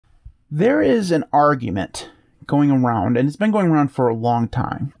There is an argument going around, and it's been going around for a long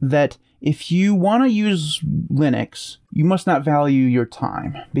time, that if you want to use Linux, you must not value your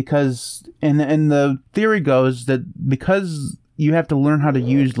time, because, and the theory goes that because you have to learn how to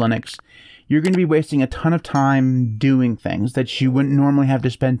use Linux, you're going to be wasting a ton of time doing things that you wouldn't normally have to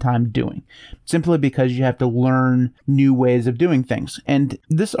spend time doing, simply because you have to learn new ways of doing things. And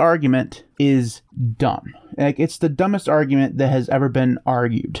this argument is dumb. Like, it's the dumbest argument that has ever been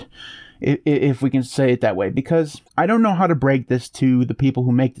argued, if we can say it that way, because I don't know how to break this to the people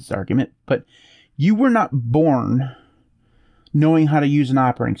who make this argument, but you were not born knowing how to use an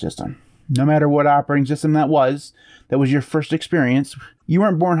operating system. No matter what operating system that was your first experience, you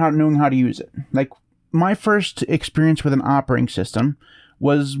weren't born knowing how to use it. Like, my first experience with an operating system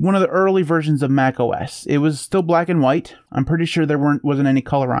was one of the early versions of Mac OS. It was still black and white. I'm pretty sure there wasn't any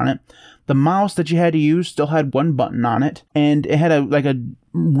color on it. The mouse that you had to use still had one button on it, and it had a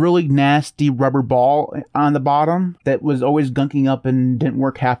really nasty rubber ball on the bottom that was always gunking up and didn't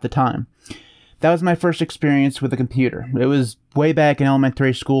work half the time. That was my first experience with a computer. It was way back in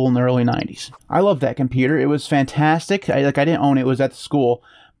elementary school in the early 90s. I loved that computer. It was fantastic. I didn't own it. It was at the school,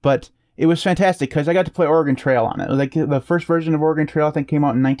 but it was fantastic because I got to play Oregon Trail on it. It was like the first version of Oregon Trail, I think, came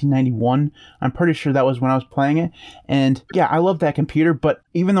out in 1991. I'm pretty sure that was when I was playing it. And yeah, I loved that computer, but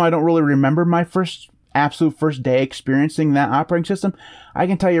even though I don't really remember my absolute first day experiencing that operating system, I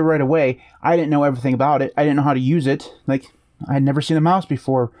can tell you right away, I didn't know everything about it. I didn't know how to use it. Like, I had never seen a mouse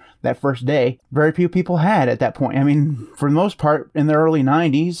before that first day. Very few people had at that point. I mean, for the most part, in the early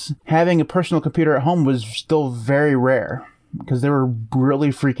 90s, having a personal computer at home was still very rare, because they were really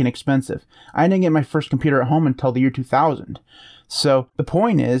freaking expensive. I didn't get my first computer at home until the year 2000. So the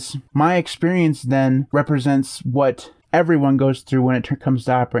point is, my experience then represents what everyone goes through when it comes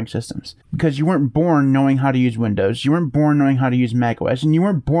to operating systems. Because you weren't born knowing how to use Windows, you weren't born knowing how to use Mac OS, and you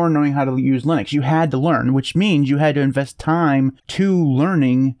weren't born knowing how to use Linux. You had to learn, which means you had to invest time to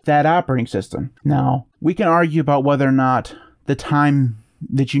learning that operating system. Now, we can argue about whether or not the time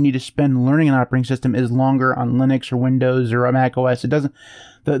that you need to spend learning an operating system is longer on Linux or Windows or Mac OS. It doesn't,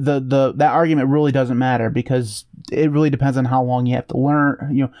 that argument really doesn't matter, because it really depends on how long you have to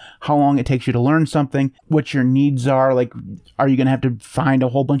learn, how long it takes you to learn something, what your needs are. Like, are you going to have to find a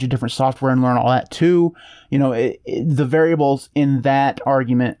whole bunch of different software and learn all that too? The variables in that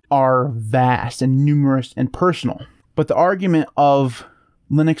argument are vast and numerous and personal. But the argument of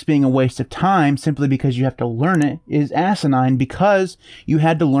Linux being a waste of time simply because you have to learn it is asinine, because you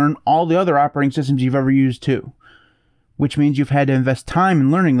had to learn all the other operating systems you've ever used too, which means you've had to invest time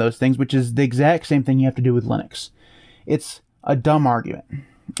in learning those things, which is the exact same thing you have to do with Linux. It's a dumb argument,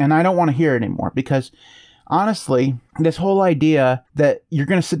 and I don't want to hear it anymore, because honestly, this whole idea that you're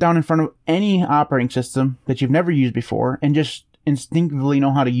going to sit down in front of any operating system that you've never used before and just instinctively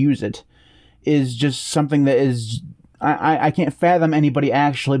know how to use it is just something that is... I can't fathom anybody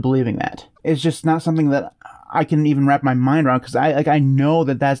actually believing that. It's just not something that I can even wrap my mind around, because I know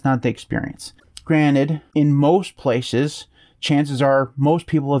that that's not the experience. Granted, in most places, chances are most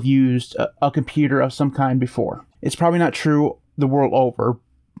people have used a computer of some kind before. It's probably not true the world over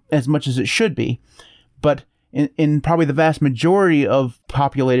as much as it should be, but in probably the vast majority of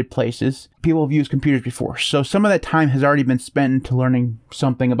populated places, people have used computers before. So some of that time has already been spent into learning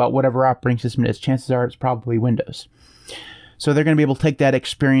something about whatever operating system it is. Chances are it's probably Windows. So they're going to be able to take that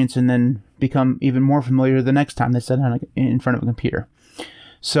experience and then become even more familiar the next time they sit down in front of a computer.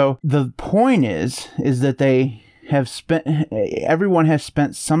 So the point is that everyone has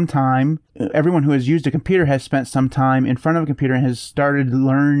spent some time, everyone who has used a computer has spent some time in front of a computer and has started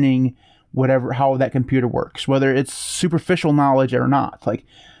learning how that computer works, whether it's superficial knowledge or not. Like,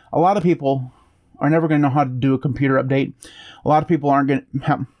 a lot of people are never going to know how to do a computer update. A lot of people aren't going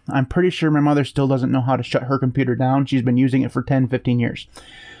to... I'm pretty sure my mother still doesn't know how to shut her computer down. She's been using it for 10, 15 years.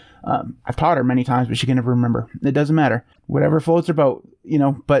 I've taught her many times, but she can never remember. It doesn't matter. Whatever floats her boat,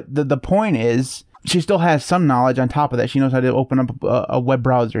 But the point is, she still has some knowledge on top of that. She knows how to open up a web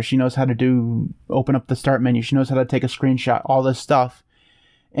browser. She knows how to open up the start menu. She knows how to take a screenshot, all this stuff.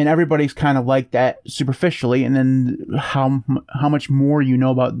 And everybody's kind of like that superficially, and then how much more you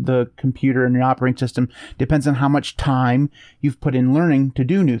know about the computer and the operating system depends on how much time you've put in learning to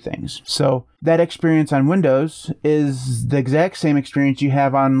do new things. So that experience on Windows is the exact same experience you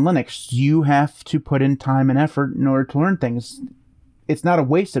have on Linux. You have to put in time and effort in order to learn things. It's not a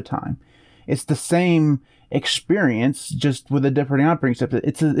waste of time. It's the same experience, just with a different operating system.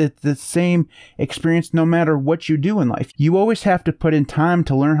 It's the same experience no matter what you do in life. You always have to put in time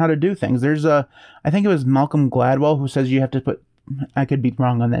to learn how to do things. I think it was Malcolm Gladwell who says you have to put I could be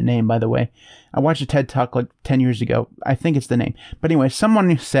wrong on that name, by the way. I watched a TED Talk like 10 years ago. I think it's the name. But anyway,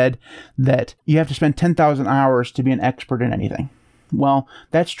 someone said that you have to spend 10,000 hours to be an expert in anything. Well,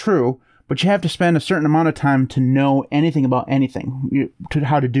 that's true, but you have to spend a certain amount of time to know anything about anything, to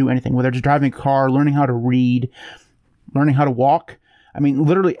how to do anything, whether it's driving a car, learning how to read, learning how to walk. I mean,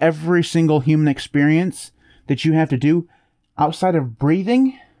 literally every single human experience that you have to do outside of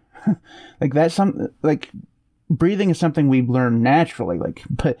breathing, breathing is something we learn naturally,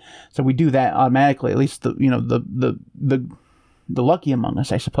 but so we do that automatically, at least the lucky among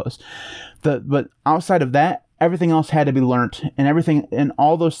us, I suppose. But outside of that, everything else had to be learnt, and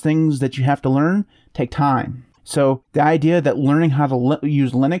all those things that you have to learn take time. So the idea that learning how to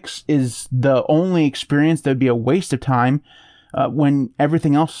use Linux is the only experience that would be a waste of time when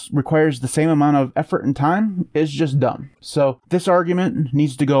everything else requires the same amount of effort and time is just dumb. So this argument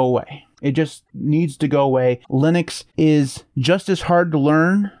needs to go away. It just needs to go away. Linux is just as hard to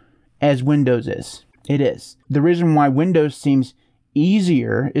learn as Windows is. It is. The reason why Windows seems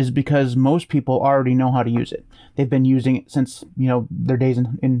easier is because most people already know how to use it. They've been using it since, their days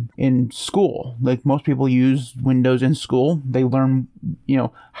in school. Like, most people use Windows in school. They learn,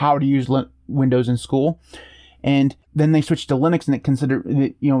 how to use Windows in school. And then they switch to Linux, and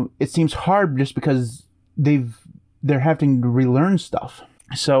it seems hard just because they're having to relearn stuff.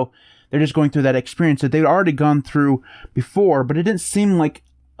 So they're just going through that experience that they'd already gone through before, but it didn't seem like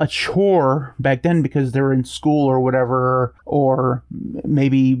a chore back then because they were in school or whatever, or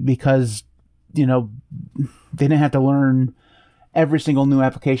maybe because, they didn't have to learn every single new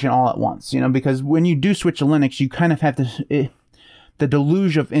application all at once, because when you do switch to Linux, you kind of have to, the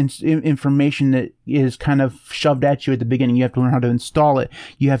deluge of information that is kind of shoved at you at the beginning. You have to learn how to install it.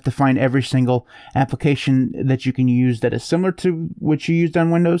 You have to find every single application that you can use that is similar to what you used on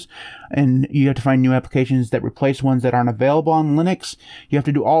Windows. And you have to find new applications that replace ones that aren't available on Linux. You have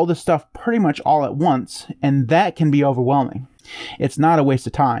to do all this stuff pretty much all at once. And that can be overwhelming. It's not a waste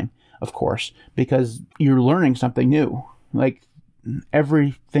of time, of course, because you're learning something new. Like,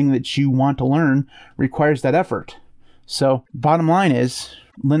 everything that you want to learn requires that effort. So, bottom line is,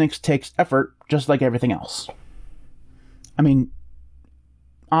 Linux takes effort just like everything else. I mean,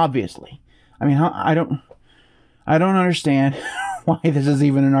 obviously. I mean, I don't understand why this is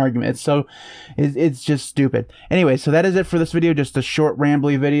even an argument. It's just stupid. Anyway, so that is it for this video. Just a short,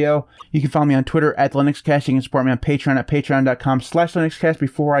 rambly video. You can follow me on Twitter at @LinuxCast. You can support me on Patreon at patreon.com/LinuxCast.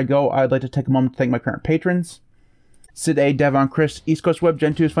 Before I go, I'd like to take a moment to thank my current patrons: Syd A, Devon, Chris, EastCoastWeb,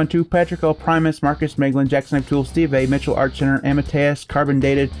 Gen2 is Fun 2, Patrick L, Primus, Marcus, Maeglin, Jackson Tool, Styd A, Mitchel, ArchSinner, Amateus,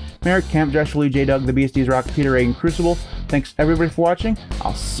 Carbondated, Marek, Camp, Joshua Lee, JDawg, the BSD's Rock, Peter A, and Crucible. Thanks everybody for watching.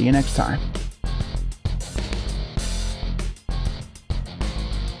 I'll see you next time.